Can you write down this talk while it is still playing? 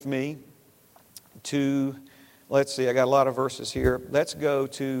me to, let's see, I got a lot of verses here. Let's go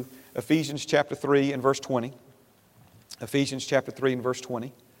to Ephesians chapter 3 and verse 20. Ephesians chapter 3 and verse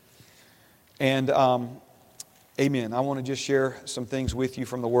 20. And amen. I want to just share some things with you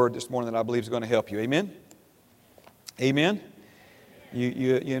from the Word this morning that I believe is going to help you. Amen? Amen?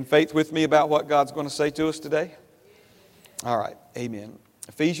 You in faith with me about what God's going to say to us today? All right. Amen.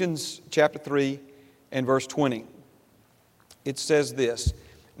 Ephesians chapter 3 and verse 20. It says this: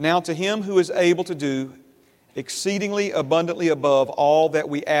 Now to Him who is able to do exceedingly abundantly above all that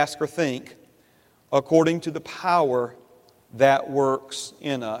we ask or think, according to the power that works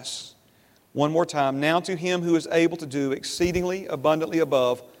in us. One more time. Now to Him who is able to do exceedingly abundantly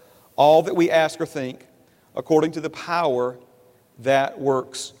above all that we ask or think, according to the power that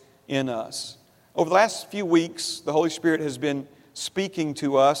works in us. Over the last few weeks, the Holy Spirit has been speaking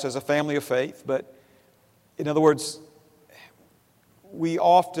to us as a family of faith, but in other words, we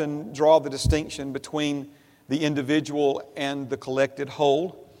often draw the distinction between the individual and the collected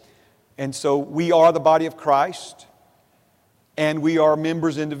whole. And so we are the body of Christ, and we are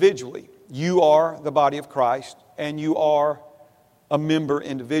members individually. You are the body of Christ, and you are a member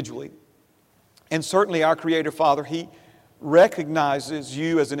individually. And certainly our Creator Father, He recognizes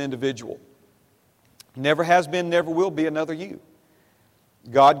you as an individual. Never has been, never will be another you.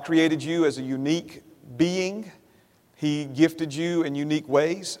 God created you as a unique being. He gifted you in unique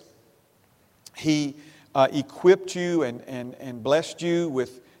ways. He equipped you and blessed you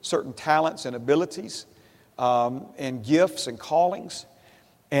with certain talents and abilities and gifts and callings.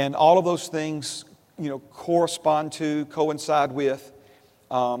 And all of those things, correspond to, coincide with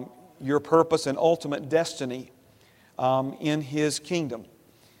your purpose and ultimate destiny in His kingdom,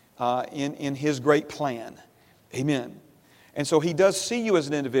 in His great plan. Amen. And so He does see you as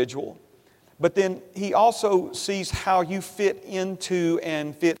an individual, but then He also sees how you fit into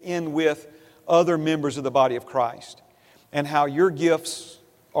and fit in with other members of the body of Christ, and how your gifts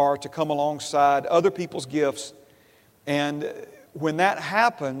are to come alongside other people's gifts. And when that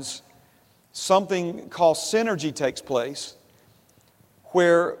happens, something called synergy takes place,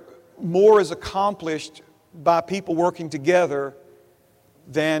 where more is accomplished by people working together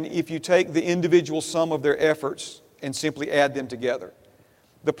than if you take the individual sum of their efforts and simply add them together.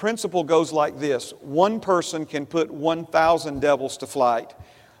 The principle goes like this: one person can put 1,000 devils to flight,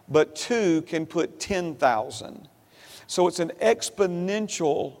 but two can put 10,000. So it's an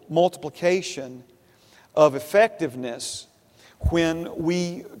exponential multiplication of effectiveness when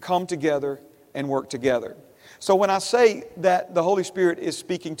we come together and work together. So when I say that the Holy Spirit is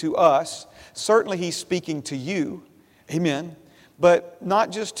speaking to us, certainly He's speaking to you. Amen. But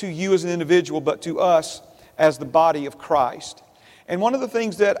not just to you as an individual, but to us as the body of Christ. And one of the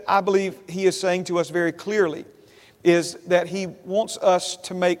things that I believe He is saying to us very clearly is that He wants us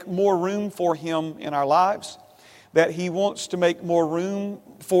to make more room for Him in our lives, that He wants to make more room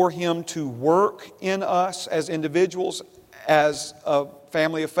for Him to work in us as individuals, as a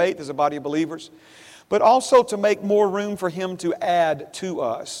family of faith, as a body of believers, but also to make more room for Him to add to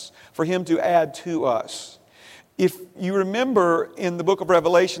us, for Him to add to us. If you remember in the book of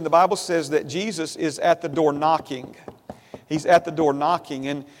Revelation, the Bible says that Jesus is at the door knocking. He's at the door knocking.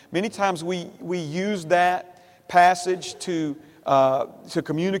 And many times we use that passage to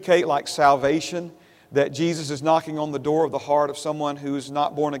communicate like salvation, that Jesus is knocking on the door of the heart of someone who is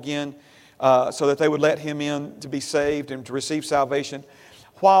not born again, so that they would let Him in to be saved and to receive salvation.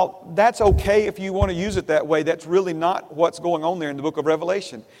 While that's okay if you want to use it that way, that's really not what's going on there in the book of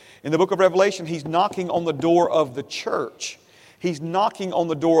Revelation. In the book of Revelation, He's knocking on the door of the church. He's knocking on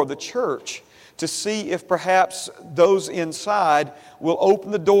the door of the church to see if perhaps those inside will open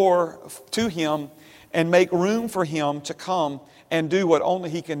the door to Him and make room for Him to come and do what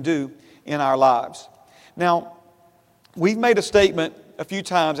only He can do in our lives. Now, we've made a statement a few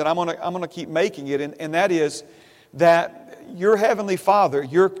times, and I'm going to keep making it, and that is that your Heavenly Father,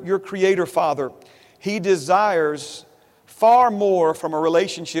 your Creator Father, He desires far more from a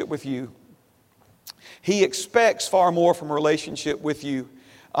relationship with you. He expects far more from a relationship with you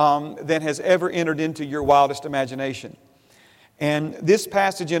than has ever entered into your wildest imagination. And this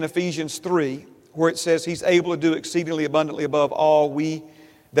passage in Ephesians 3, where it says He's able to do exceedingly abundantly above all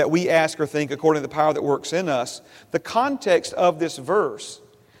that we ask or think according to the power that works in us, the context of this verse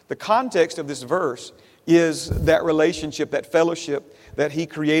is that relationship, that fellowship that He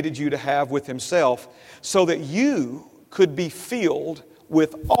created you to have with Himself, so that you could be filled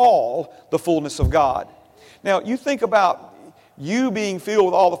with all the fullness of God. Now, you think about you being filled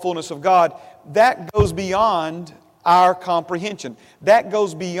with all the fullness of God, that goes beyond our comprehension. That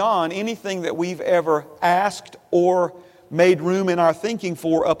goes beyond anything that we've ever asked or made room in our thinking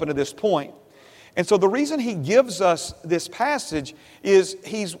for up until this point. And so the reason he gives us this passage is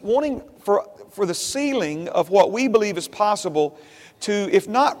he's wanting for the ceiling of what we believe is possible to, if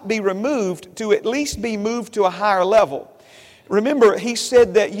not be removed, to at least be moved to a higher level. Remember, he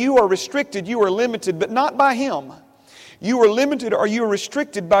said that you are restricted, you are limited, but not by him. You are limited or you are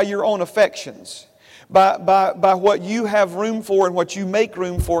restricted by your own affections, by what you have room for and what you make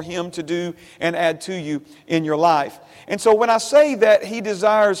room for him to do and add to you in your life. And so when I say that he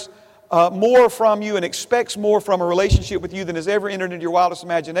desires more from you and expects more from a relationship with you than has ever entered into your wildest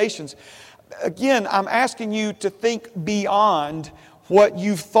imaginations, again, I'm asking you to think beyond what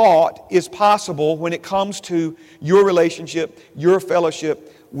you've thought is possible when it comes to your relationship, your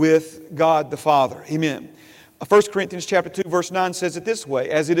fellowship with God the Father. Amen. 1 Corinthians chapter 2, verse 9 says it this way,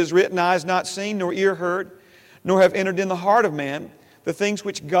 "As it is written, eye has not seen, nor ear heard, nor have entered in the heart of man, the things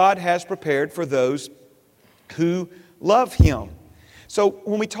which God has prepared for those who love Him." So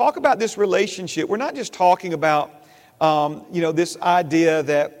when we talk about this relationship, we're not just talking about this idea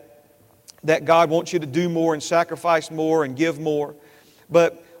that God wants you to do more and sacrifice more and give more.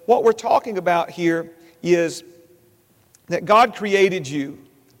 But what we're talking about here is that God created you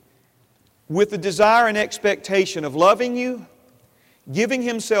with the desire and expectation of loving you, giving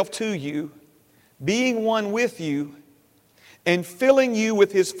Himself to you, being one with you, and filling you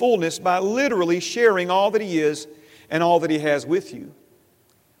with His fullness by literally sharing all that He is and all that He has with you.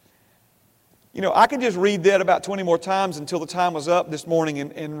 You know, I could just read that about 20 more times until the time was up this morning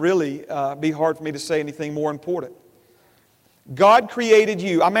and really be hard for me to say anything more important. God created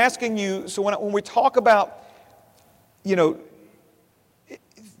you. I'm asking you, so when we talk about,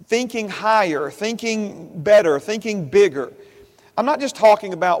 thinking higher, thinking better, thinking bigger, I'm not just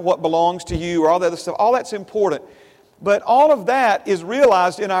talking about what belongs to you or all that other stuff. All that's important. But all of that is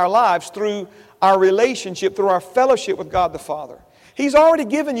realized in our lives through our relationship, through our fellowship with God the Father. He's already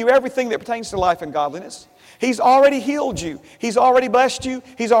given you everything that pertains to life and godliness. He's already healed you. He's already blessed you.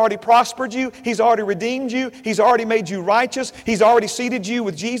 He's already prospered you. He's already redeemed you. He's already made you righteous. He's already seated you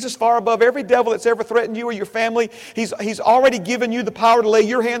with Jesus far above every devil that's ever threatened you or your family. He's already given you the power to lay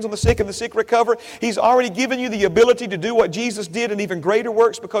your hands on the sick and the sick recover. He's already given you the ability to do what Jesus did and even greater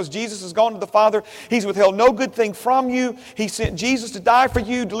works because Jesus has gone to the Father. He's withheld no good thing from you. He sent Jesus to die for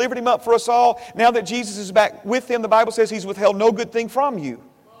you, delivered Him up for us all. Now that Jesus is back with Him, the Bible says He's withheld no good thing from you.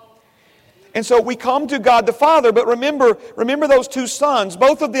 And so we come to God the Father, but remember those two sons.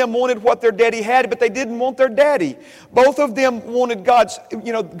 Both of them wanted what their daddy had, but they didn't want their daddy. Both of them wanted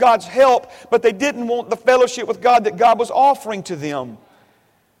God's help, but they didn't want the fellowship with God that God was offering to them.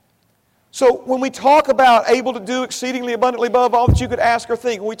 So when we talk about able to do exceedingly abundantly above all that you could ask or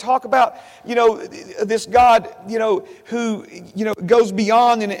think, when we talk about, this God, who, goes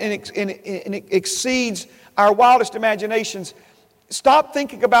beyond and exceeds our wildest imaginations, stop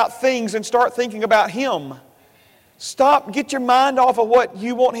thinking about things and start thinking about Him. Get your mind off of what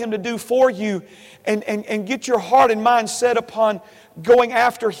you want Him to do for you and get your heart and mind set upon going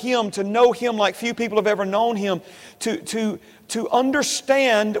after Him, to know Him like few people have ever known Him, to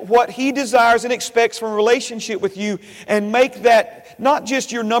understand what He desires and expects from a relationship with you and make that not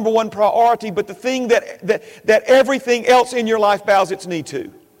just your number one priority, but the thing that everything else in your life bows its knee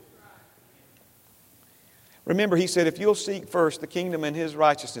to. Remember, He said, if you'll seek first the kingdom and His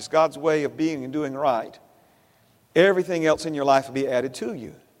righteousness, God's way of being and doing right, everything else in your life will be added to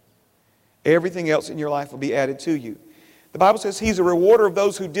you. Everything else in your life will be added to you. The Bible says He's a rewarder of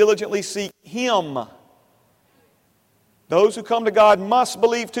those who diligently seek Him. Those who come to God must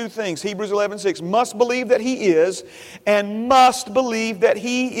believe two things. Hebrews 11:6, must believe that He is, and must believe that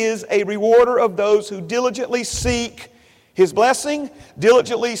He is a rewarder of those who diligently seek His blessing,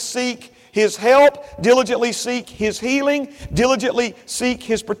 diligently seek His help, diligently seek His healing, diligently seek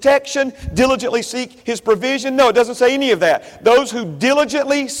His protection, diligently seek His provision. No, it doesn't say any of that. Those who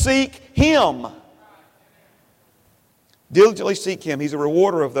diligently seek Him. Diligently seek Him. He's a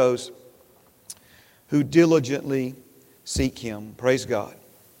rewarder of those who diligently seek Him. Praise God.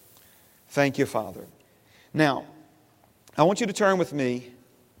 Thank you, Father. Now, I want you to turn with me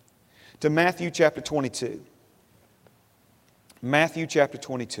to Matthew chapter 22. Matthew chapter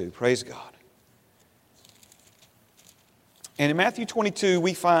 22. Praise God. And in Matthew 22,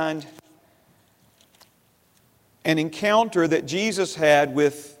 we find an encounter that Jesus had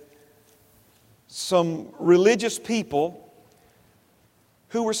with some religious people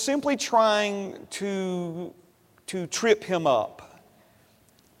who were simply trying to trip Him up.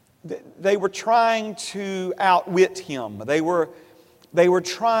 They were trying to outwit Him. They were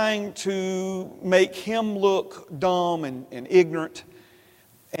trying to make Him look dumb and ignorant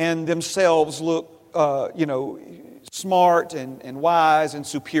and themselves look, smart and wise and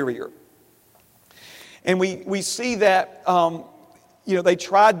superior. And we see that, they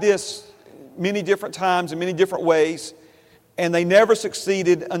tried this many different times in many different ways, and they never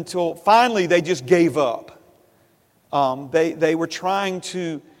succeeded until finally they just gave up. They were trying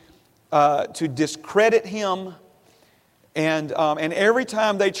to discredit him, and every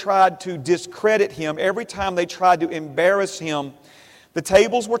time they tried to discredit him, every time they tried to embarrass him, the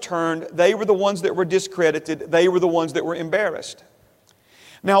tables were turned. They were the ones that were discredited. They were the ones that were embarrassed.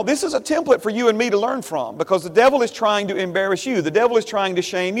 Now, this is a template for you and me to learn from, because the devil is trying to embarrass you. The devil is trying to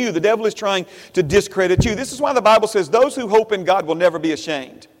shame you. The devil is trying to discredit you. This is why the Bible says those who hope in God will never be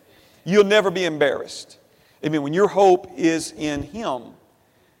ashamed. You'll never be embarrassed. I mean, when your hope is in Him.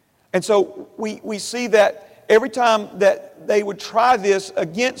 And so we see that every time that they would try this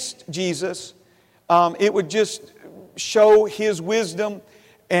against Jesus, it would just show His wisdom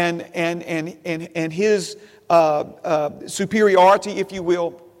and His superiority, if you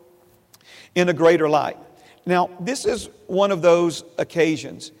will, in a greater light. Now, this is one of those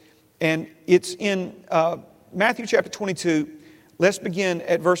occasions, and it's in Matthew chapter 22. Let's begin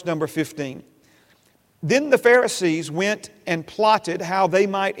at verse number 15. Then the Pharisees went and plotted how they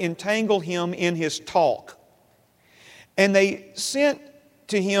might entangle Him in His talk. And they sent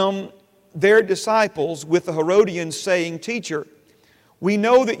to Him their disciples with the Herodians, saying, Teacher, we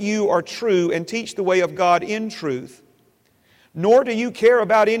know that you are true and teach the way of God in truth, nor do you care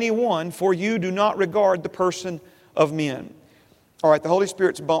about anyone, for you do not regard the person of men. All right, the Holy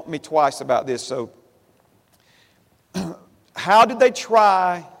Spirit's bumped me twice about this. So, how did they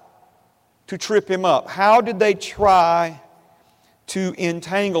try to trip Him up? How did they try to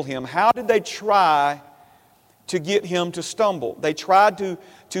entangle Him? How did they try to get Him to stumble? They tried to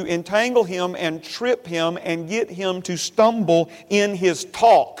entangle Him and trip Him and get Him to stumble in His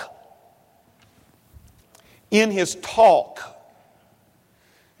talk. In His talk.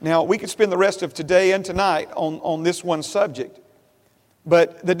 Now, we could spend the rest of today and tonight on this one subject.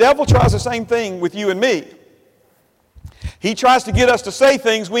 But the devil tries the same thing with you and me. He tries to get us to say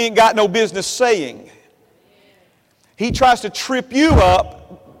things we ain't got no business saying. He tries to trip you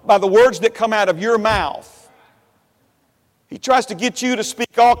up by the words that come out of your mouth. He tries to get you to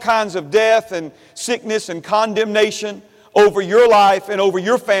speak all kinds of death and sickness and condemnation over your life and over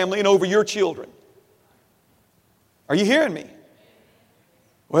your family and over your children. Are you hearing me?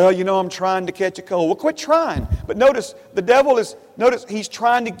 Well, I'm trying to catch a cold. Well, quit trying. But notice, the devil he's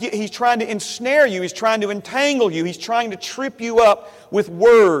trying to ensnare you. He's trying to entangle you. He's trying to trip you up with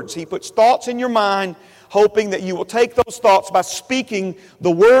words. He puts thoughts in your mind, hoping that you will take those thoughts by speaking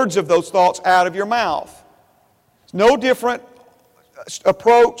the words of those thoughts out of your mouth. It's no different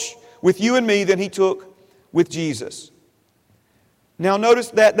approach with you and me than he took with Jesus. Now notice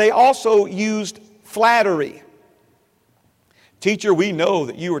that they also used flattery. Teacher, we know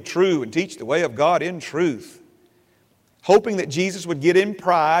that you are true and teach the way of God in truth. Hoping that Jesus would get in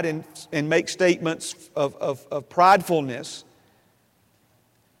pride and make statements of pridefulness.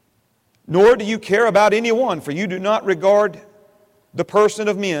 Nor do you care about anyone, for you do not regard the person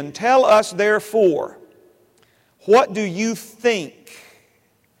of men. Tell us therefore, what do you think?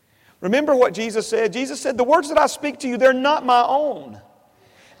 Remember what Jesus said? Jesus said, the words that I speak to you, they're not my own.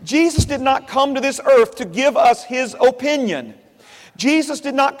 Jesus did not come to this earth to give us His opinion. Jesus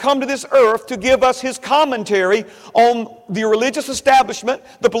did not come to this earth to give us His commentary on the religious establishment,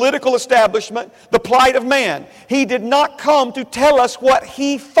 the political establishment, the plight of man. He did not come to tell us what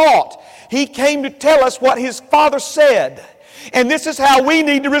He thought. He came to tell us what His Father said. And this is how we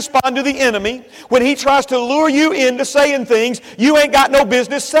need to respond to the enemy when he tries to lure you into saying things you ain't got no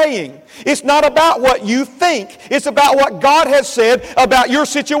business saying. It's not about what you think. It's about what God has said about your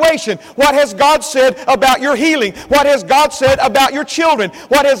situation. What has God said about your healing? What has God said about your children?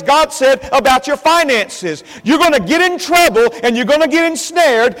 What has God said about your finances? You're going to get in trouble and you're going to get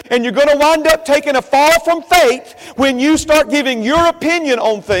ensnared and you're going to wind up taking a fall from faith when you start giving your opinion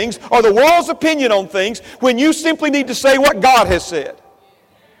on things or the world's opinion on things when you simply need to say what God has said.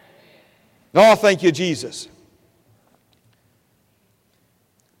 Oh, thank you, Jesus.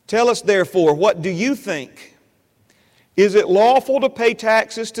 Tell us therefore, what do you think? Is it lawful to pay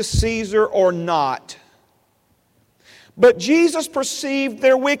taxes to Caesar or not? But Jesus perceived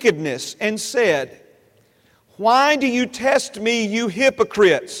their wickedness and said, why do you test me, you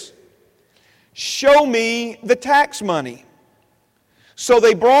hypocrites? Show me the tax money. So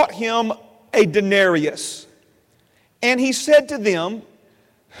they brought him a denarius. And he said to them,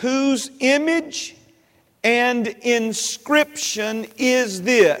 whose image and inscription is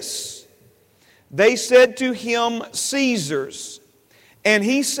this? They said to him, Caesar's. And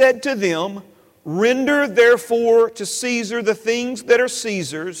he said to them, Render therefore to Caesar the things that are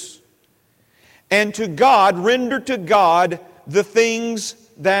Caesar's, and to God, render to God the things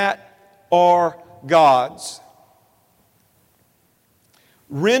that are God's.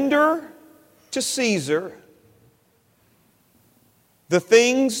 Render to Caesar the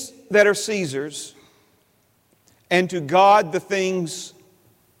things that are Caesar's, and to God the things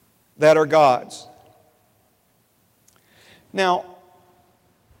that are God's. Now,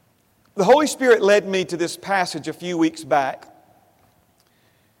 the Holy Spirit led me to this passage a few weeks back,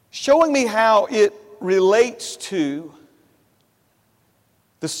 showing me how it relates to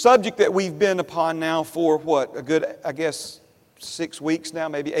the subject that we've been upon now for a good, 6 weeks now,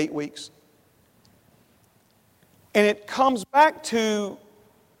 maybe 8 weeks. And it comes back to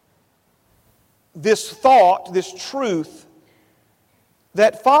this thought, this truth,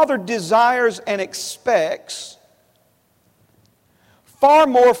 that Father desires and expects far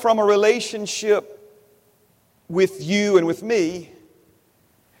more from a relationship with you and with me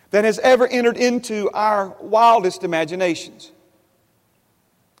than has ever entered into our wildest imaginations.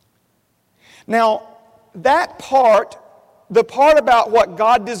 Now, that part, the part about what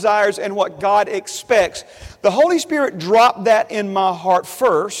God desires and what God expects, the Holy Spirit dropped that in my heart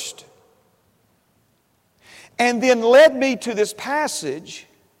first, and then led me to this passage.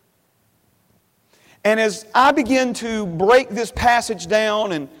 And as I begin to break this passage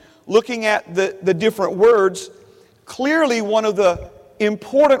down and looking at the different words, clearly one of the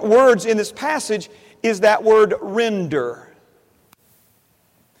important words in this passage is that word render.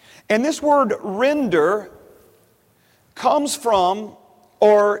 And this word render comes from,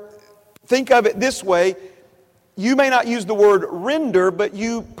 or think of it this way, you may not use the word render, but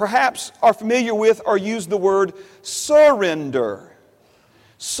you perhaps are familiar with or use the word surrender.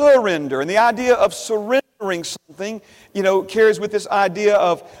 Surrender. And the idea of surrendering something, carries with this idea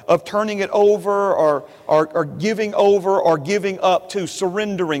of turning it over or giving over or giving up to,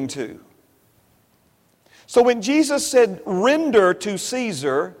 surrendering to. So when Jesus said render to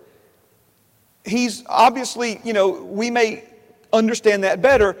Caesar, He's obviously, we may understand that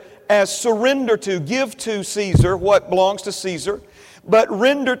better as surrender to, give to Caesar what belongs to Caesar, but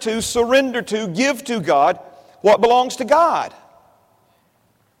render to, surrender to, give to God what belongs to God.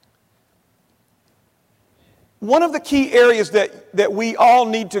 One of the key areas that we all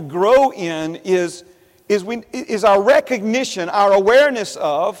need to grow in is our recognition, our awareness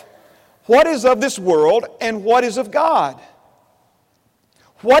of what is of this world and what is of God.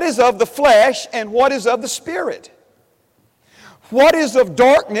 What is of the flesh and what is of the Spirit. What is of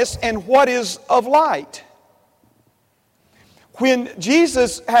darkness and what is of light. When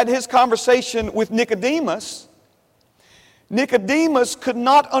Jesus had His conversation with Nicodemus, Nicodemus could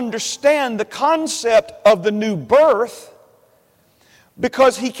not understand the concept of the new birth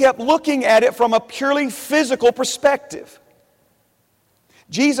because he kept looking at it from a purely physical perspective.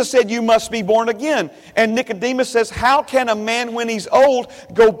 Jesus said, you must be born again. And Nicodemus says, how can a man when he's old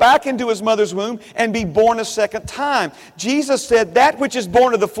go back into his mother's womb and be born a second time? Jesus said, that which is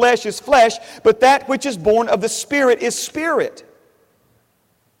born of the flesh is flesh, but that which is born of the Spirit is spirit.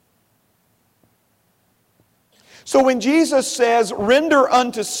 So when Jesus says, render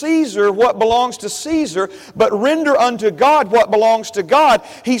unto Caesar what belongs to Caesar, but render unto God what belongs to God,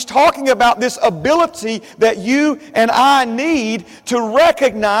 He's talking about this ability that you and I need to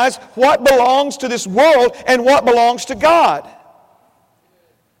recognize what belongs to this world and what belongs to God.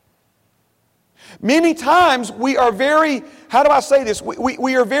 Many times we are very, how do I say this?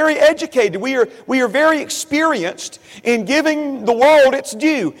 We are very educated. We are very experienced in giving the world its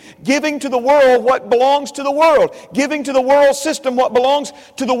due. Giving to the world what belongs to the world. Giving to the world system what belongs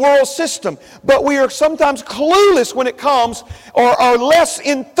to the world system. But we are sometimes clueless when it comes, or are less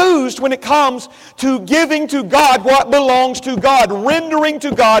enthused when it comes to giving to God what belongs to God. Rendering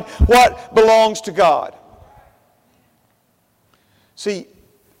to God what belongs to God. See,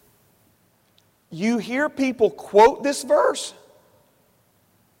 you hear people quote this verse,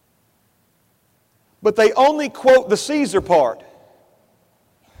 but they only quote the Caesar part.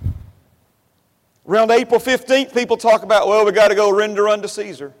 Around April 15th, people talk about, well, we got to go render unto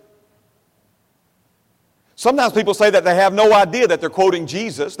Caesar. Sometimes people say that they have no idea that they're quoting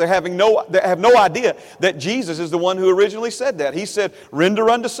Jesus. They have no idea that Jesus is the one who originally said that. He said, render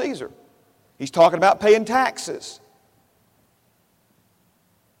unto Caesar. He's talking about paying taxes.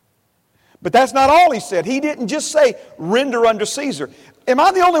 But that's not all He said. He didn't just say, render unto Caesar. Am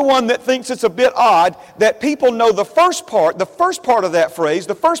I the only one that thinks it's a bit odd that people know the first part of that phrase,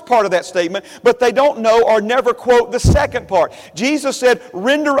 the first part of that statement, but they don't know or never quote the second part? Jesus said,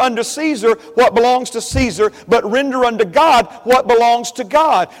 render unto Caesar what belongs to Caesar, but render unto God what belongs to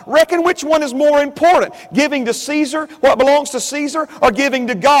God. Reckon which one is more important, giving to Caesar what belongs to Caesar or giving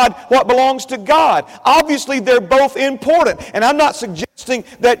to God what belongs to God? Obviously, they're both important, and I'm not suggesting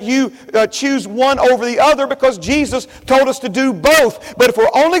that you choose one over the other, because Jesus told us to do both. But if we're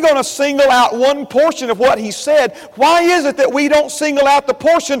only going to single out one portion of what He said, why is it that we don't single out the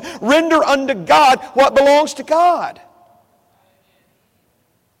portion, render unto God what belongs to God?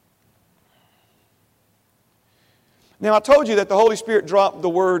 Now, I told you that the Holy Spirit dropped the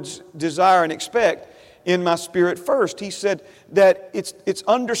words desire and expect in my spirit first. He said that it's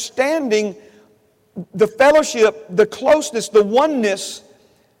understanding the fellowship, the closeness, the oneness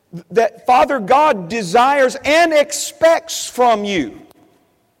that Father God desires and expects from you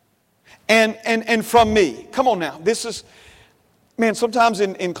and from me. Come on now. This is, man, sometimes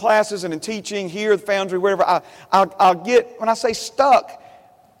in classes and in teaching here at the Foundry, wherever, I'll get, when I say stuck,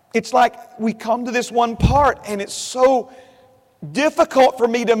 it's like we come to this one part and it's so difficult for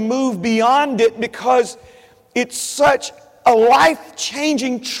me to move beyond it because it's such a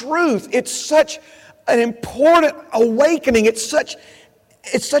life-changing truth. It's such an important awakening. It's such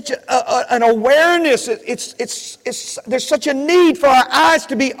an awareness. There's such a need for our eyes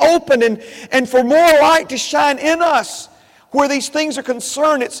to be open and for more light to shine in us where these things are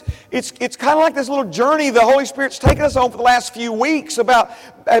concerned. It's kind of like this little journey the Holy Spirit's taken us on for the last few weeks about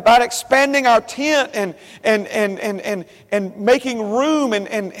expanding our tent and making room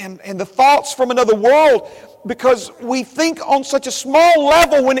and the thoughts from another world, because we think on such a small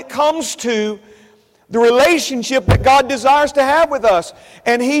level when it comes to the relationship that God desires to have with us.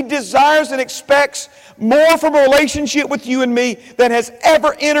 And He desires and expects more from a relationship with you and me than has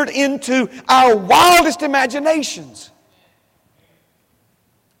ever entered into our wildest imaginations.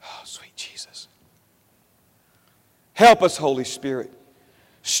 Oh, sweet Jesus. Help us, Holy Spirit.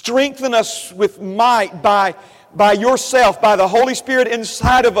 Strengthen us with might by yourself, by the Holy Spirit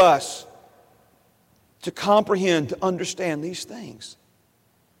inside of us, to comprehend, to understand these things.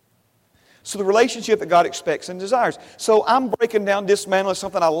 So the relationship that God expects and desires. So I'm breaking down, dismantling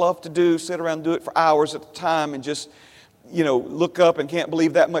something I love to do, sit around and do it for hours at a time and just, look up and can't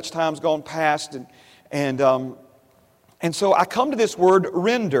believe that much time's gone past. And so I come to this word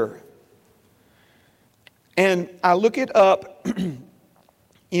render. And I look it up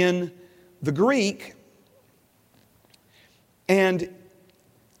in the Greek, and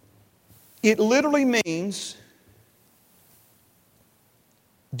it literally means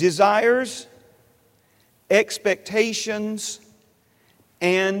desires, expectations,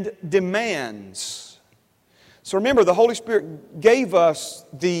 and demands. So remember, the Holy Spirit gave us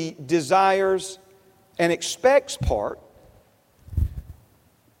the desires and expects part.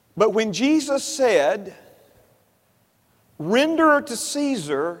 But when Jesus said, render to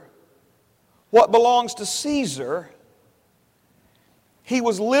Caesar what belongs to Caesar, He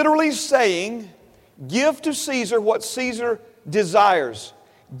was literally saying, give to Caesar what Caesar desires.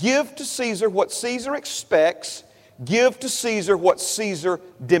 Give to Caesar what Caesar expects. Give to Caesar what Caesar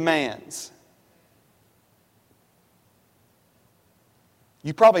demands.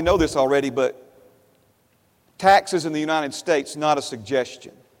 You probably know this already, but taxes in the United States, not a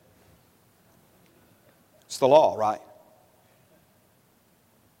suggestion. It's the law, right?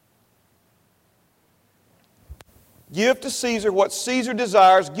 Give to Caesar what Caesar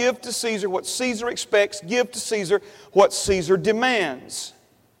desires. Give to Caesar what Caesar expects. Give to Caesar what Caesar demands.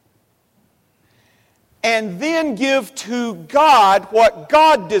 And then give to God what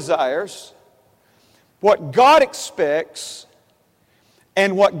God desires, what God expects,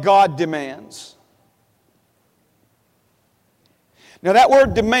 and what God demands. Now that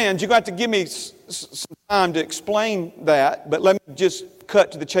word demands, you're going to have to give me some time to explain that, but let me just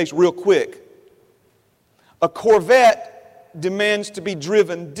cut to the chase real quick. A Corvette demands to be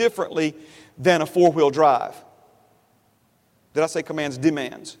driven differently than a four-wheel drive. Did I say commands?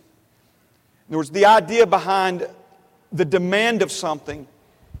 Demands. In other words, the idea behind the demand of something,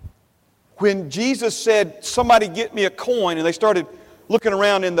 when Jesus said, somebody get me a coin, and they started looking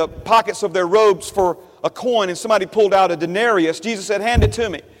around in the pockets of their robes for a coin, and somebody pulled out a denarius, Jesus said, hand it to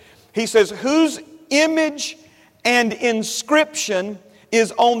me. He says, whose image and inscription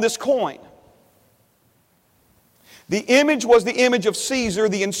is on this coin? The image was the image of Caesar.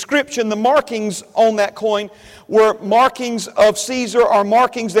 The inscription, the markings on that coin were markings of Caesar, or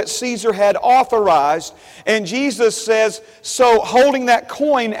markings that Caesar had authorized. And Jesus says, so holding that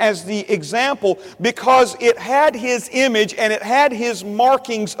coin as the example, because it had His image and it had His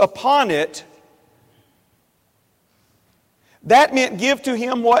markings upon it, that meant give to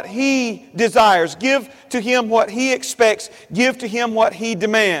Him what He desires, give to Him what He expects, give to Him what He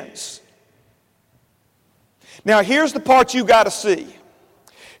demands. Now here's the part you got to see.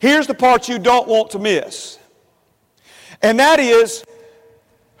 Here's the part you don't want to miss. And that is,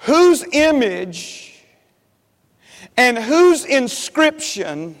 whose image and whose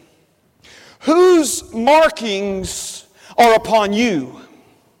inscription, whose markings are upon you.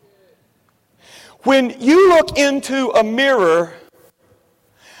 When you look into a mirror,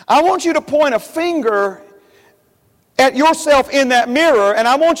 I want you to point a finger at yourself in that mirror, and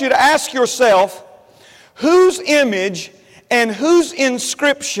I want you to ask yourself, whose image and whose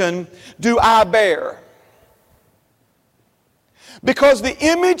inscription do I bear? Because the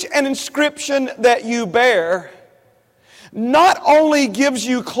image and inscription that you bear not only gives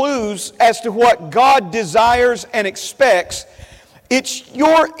you clues as to what God desires and expects, it's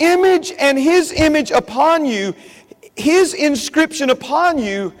your image and His image upon you, His inscription upon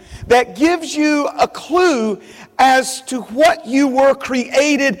you, that gives you a clue as to what you were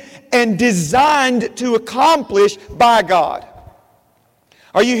created and designed to accomplish by God.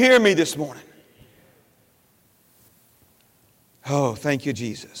 Are you hearing me this morning? Oh, thank you,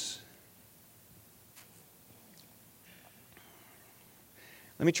 Jesus.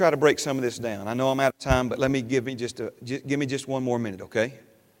 Let me try to break some of this down. I know I'm out of time, but give me just one more minute, okay?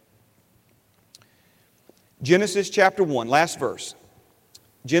 Genesis chapter 1, last verse.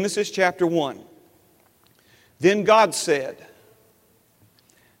 Genesis chapter 1. Then God said,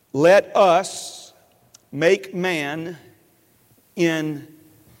 let us make man in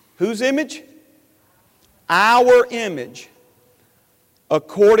whose image? Our image,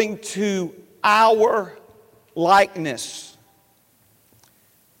 according to our likeness.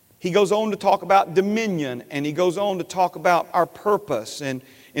 He goes on to talk about dominion, and he goes on to talk about our purpose. And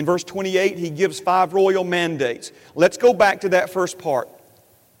in verse 28, he gives 5 royal mandates. Let's go back to that first part.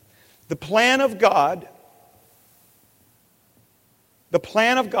 The plan of God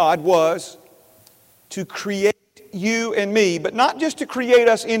was to create you and me, but not just to create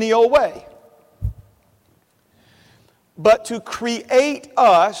us any old way, but to create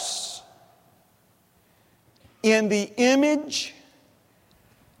us in the image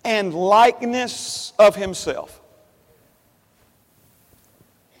and likeness of Himself.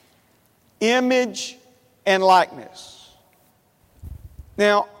 Image and likeness.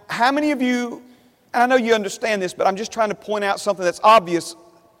 Now, how many of you, and I know you understand this, but I'm just trying to point out something that's obvious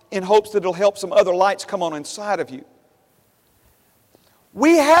in hopes that it'll help some other lights come on inside of you.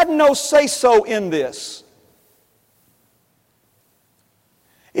 We had no say-so in this.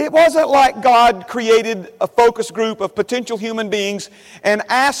 It wasn't like God created a focus group of potential human beings and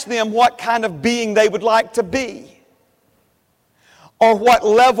asked them what kind of being they would like to be, or what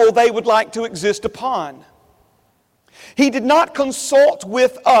level they would like to exist upon. He did not consult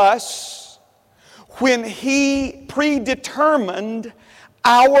with us when He predetermined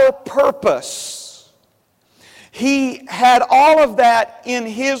our purpose. He had all of that in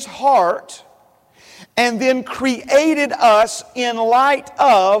His heart, and then created us in light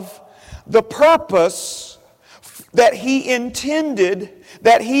of the purpose that He intended,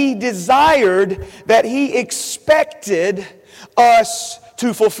 that He desired, that He expected us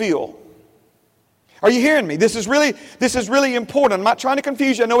to fulfill. Are you hearing me? This is really important. I'm not trying to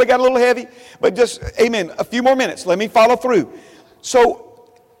confuse you. I know we got a little heavy, but just, amen, a few more minutes. Let me follow through. So,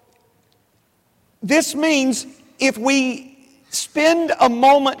 this means if we spend a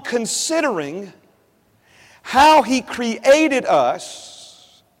moment considering how He created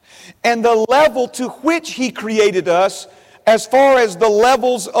us and the level to which He created us as far as the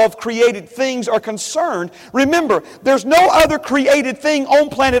levels of created things are concerned, remember, there's no other created thing on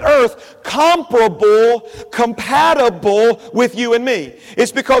planet Earth comparable, compatible with you and me.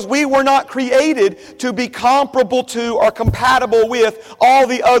 It's because we were not created to be comparable to or compatible with all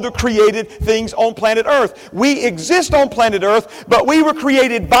the other created things on planet Earth. We exist on planet Earth, but we were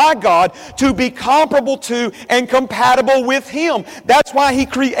created by God to be comparable to and compatible with Him. That's why He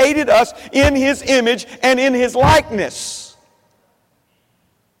created us in His image and in His likeness.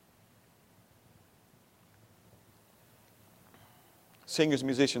 Singers,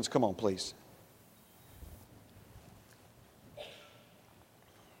 musicians, come on, please.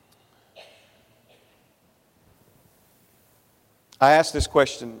 I asked this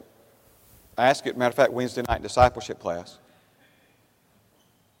question I asked it, matter of fact, Wednesday night discipleship class.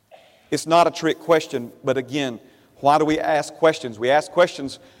 It's not a trick question, but again, why do we ask questions? We ask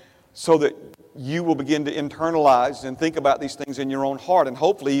questions so that you will begin to internalize and think about these things in your own heart, and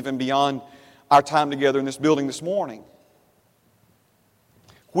hopefully even beyond our time together in this building this morning.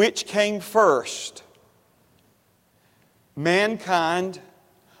 Which came first? Mankind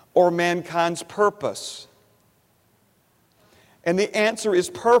or mankind's purpose? And the answer is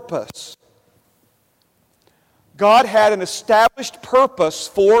purpose. God had an established purpose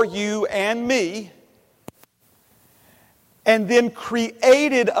for you and me, and then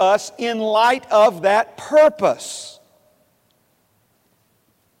created us in light of that purpose.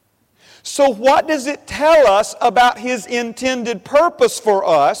 So what does it tell us about His intended purpose for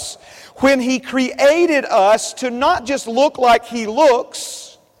us when He created us to not just look like He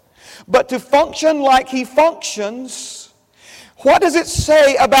looks, but to function like He functions? What does it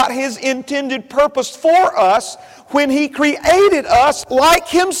say about His intended purpose for us when He created us like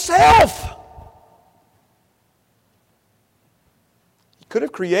Himself? He could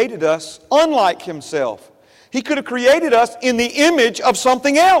have created us unlike Himself. He could have created us in the image of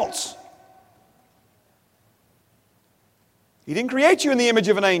something else. He didn't create you in the image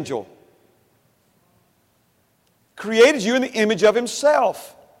of an angel. He created you in the image of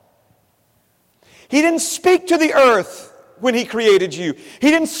Himself. He didn't speak to the earth when He created you. He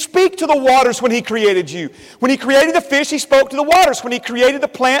didn't speak to the waters when He created you. When He created the fish, He spoke to the waters. When He created the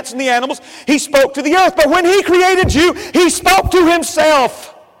plants and the animals, He spoke to the earth. But when He created you, He spoke to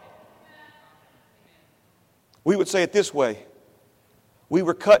Himself. We would say it this way: we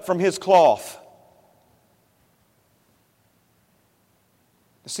were cut from His cloth.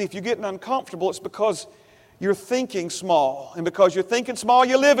 See, if you're getting uncomfortable, it's because you're thinking small. And because you're thinking small,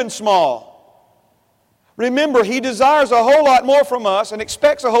 you're living small. Remember, He desires a whole lot more from us and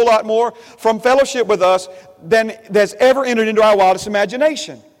expects a whole lot more from fellowship with us than has ever entered into our wildest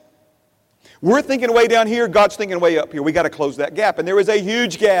imagination. We're thinking way down here, God's thinking way up here. We've got to close that gap. And there is a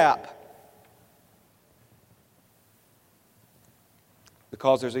huge gap.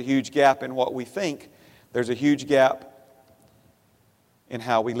 Because there's a huge gap in what we think, there's a huge gap in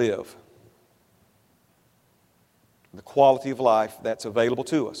how we live. The quality of life that's available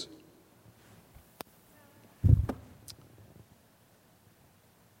to us.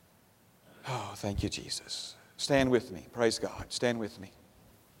 Oh, thank you, Jesus. Stand with me. Praise God. Stand with me.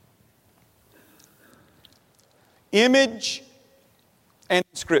 Image and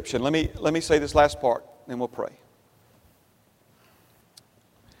inscription. Let me say this last part, then we'll pray.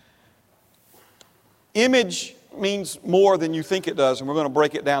 Image means more than you think it does, and we're going to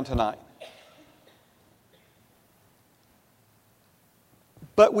break it down tonight.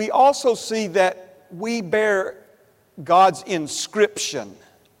 But we also see that we bear God's inscription.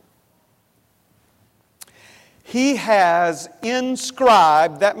 He has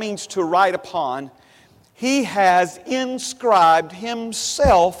inscribed, that means to write upon, He has inscribed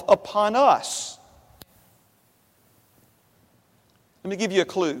Himself upon us. Let me give you a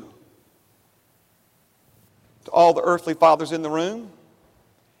clue. To all the earthly fathers in the room,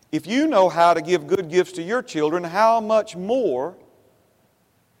 if you know how to give good gifts to your children, how much more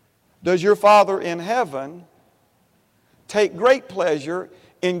does your Father in heaven take great pleasure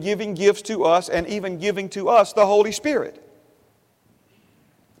in giving gifts to us and even giving to us the Holy Spirit?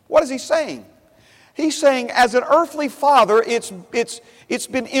 What is He saying? He's saying, as an earthly father, it's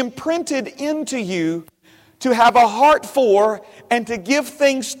been imprinted into you to have a heart for and to give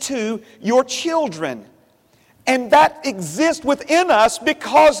things to your children. And that exists within us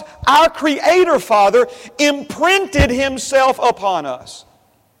because our Creator Father imprinted Himself upon us.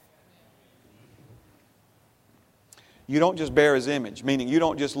 You don't just bear His image, meaning you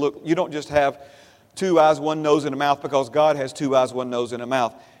don't just have 2 eyes, 1 nose, and a mouth because God has 2 eyes, 1 nose, and a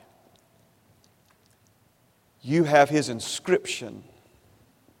mouth. You have His inscription.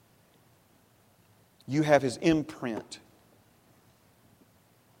 You have His imprint.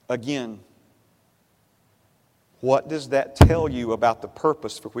 Again, what does that tell you about the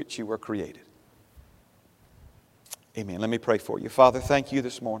purpose for which you were created? Amen. Let me pray for you. Father, thank you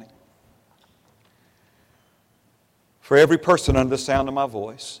this morning for every person under the sound of my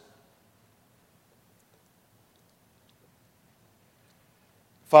voice.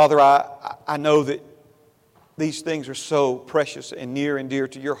 Father, I know that these things are so precious and near and dear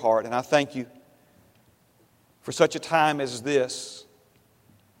to your heart, and I thank you for such a time as this.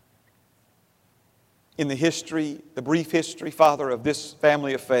 In the history, the brief history, Father, of this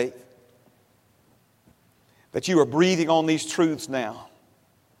family of faith, that you are breathing on these truths now.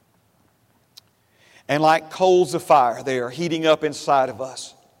 And like coals of fire, they are heating up inside of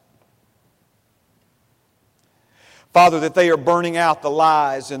us. Father, that they are burning out the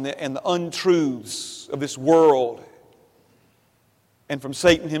lies and the untruths of this world and from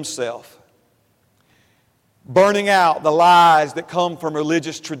Satan himself. Burning out the lies that come from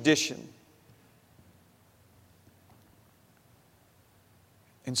religious tradition.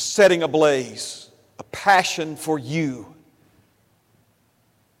 And setting ablaze a passion for you.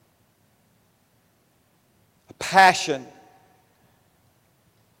 A passion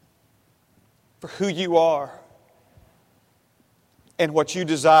for who you are and what you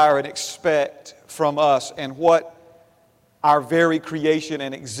desire and expect from us and what our very creation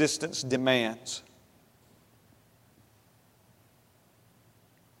and existence demands.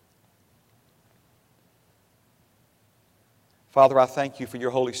 Father, I thank you for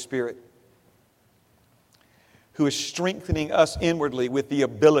your Holy Spirit who is strengthening us inwardly with the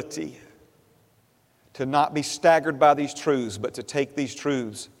ability to not be staggered by these truths, but to take these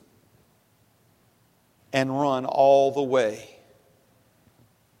truths and run all the way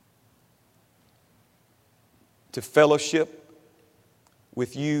to fellowship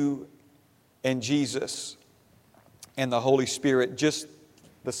with you and Jesus and the Holy Spirit, just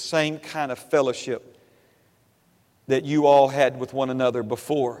the same kind of fellowship that you all had with one another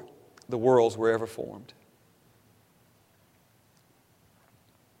before the worlds were ever formed.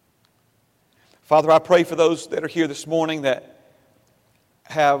 Father, I pray for those that are here this morning that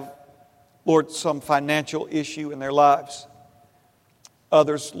have, Lord, some financial issue in their lives.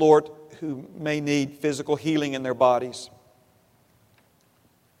 Others, Lord, who may need physical healing in their bodies.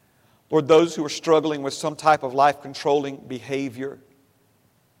 Lord, those who are struggling with some type of life-controlling behavior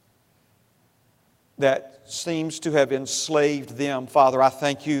that seems to have enslaved them. Father, I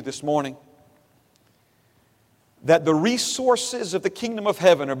thank you this morning that the resources of the kingdom of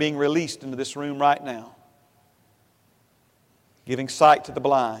heaven are being released into this room right now. Giving sight to the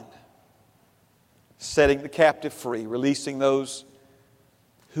blind, setting the captive free, releasing those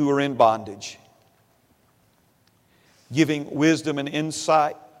who are in bondage, giving wisdom and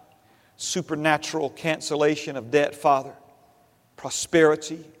insight, supernatural cancellation of debt, Father,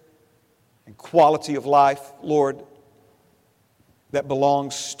 prosperity and quality of life, Lord, that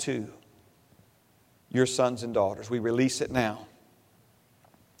belongs to your sons and daughters. We release it now.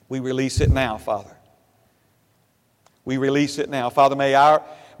 We release it now, Father. We release it now. Father, may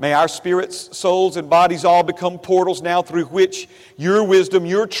our spirits, souls, and bodies all become portals now through which your wisdom,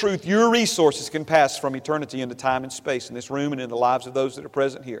 your truth, your resources can pass from eternity into time and space in this room and in the lives of those that are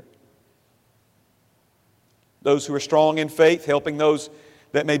present here. Those who are strong in faith, helping those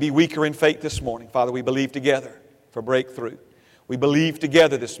that may be weaker in faith this morning. Father, we believe together for breakthrough. We believe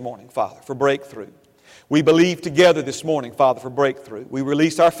together this morning, Father, for breakthrough. We believe together this morning, Father, for breakthrough. We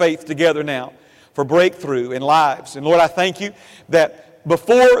release our faith together now for breakthrough in lives. And Lord, I thank you that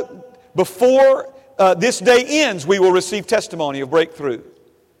before this day ends, we will receive testimony of breakthrough.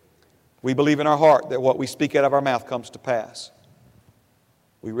 We believe in our heart that what we speak out of our mouth comes to pass.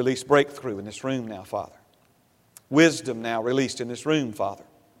 We release breakthrough in this room now, Father. Wisdom now released in this room, Father.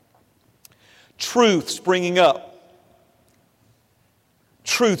 Truth springing up.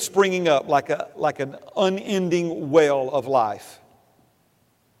 Truth springing up like an unending well of life.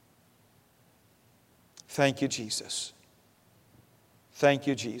 Thank you, Jesus. Thank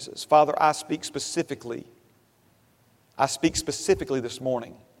you, Jesus. Father, I speak specifically this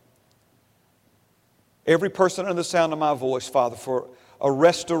morning. Every person under the sound of my voice, Father, for a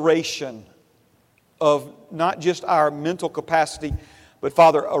restoration of not just our mental capacity, but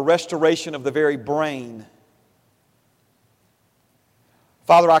Father, a restoration of the very brain.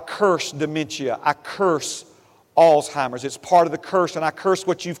 Father, I curse dementia. I curse Alzheimer's. It's part of the curse, and I curse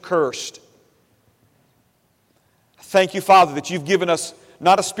what you've cursed. Thank you, Father, that you've given us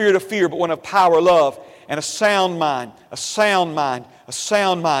not a spirit of fear, but one of power, love, and a sound mind, a sound mind, a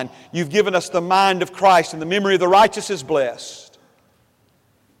sound mind. You've given us the mind of Christ, and the memory of the righteous is blessed.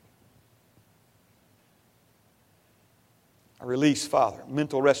 I release, Father,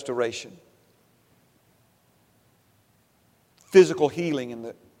 mental restoration. Physical healing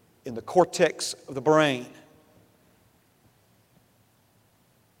in the cortex of the brain.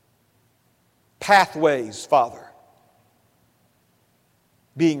 Pathways, Father,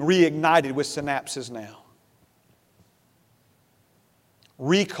 being reignited with synapses now.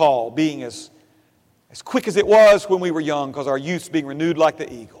 Recall being as quick as it was when we were young, because our youth's being renewed like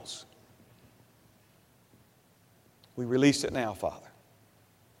the eagles. We release it now, Father.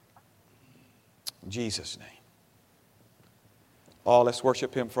 In Jesus' name. Oh, let's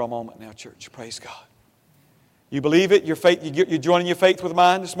worship Him for a moment now, church. Praise God. You believe it? Your faith, you're joining your faith with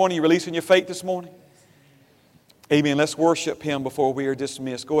mine this morning? You're releasing your faith this morning? Amen. Let's worship Him before we are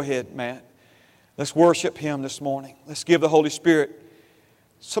dismissed. Go ahead, Matt. Let's worship Him this morning. Let's give the Holy Spirit.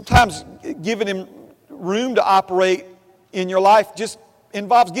 Sometimes giving Him room to operate in your life just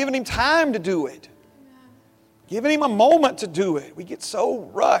involves giving Him time to do it. Giving Him a moment to do it. We get so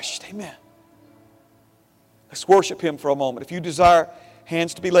rushed. Amen. Let's worship Him for a moment. If you desire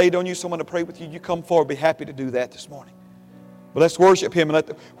hands to be laid on you, someone to pray with you, you come forward. Be happy to do that this morning. But let's worship Him. And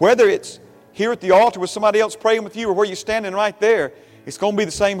whether it's here at the altar with somebody else praying with you or where you're standing right there, it's going to be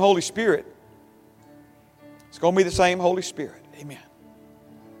the same Holy Spirit. It's going to be the same Holy Spirit. Amen.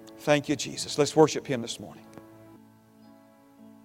 Thank you, Jesus. Let's worship Him this morning.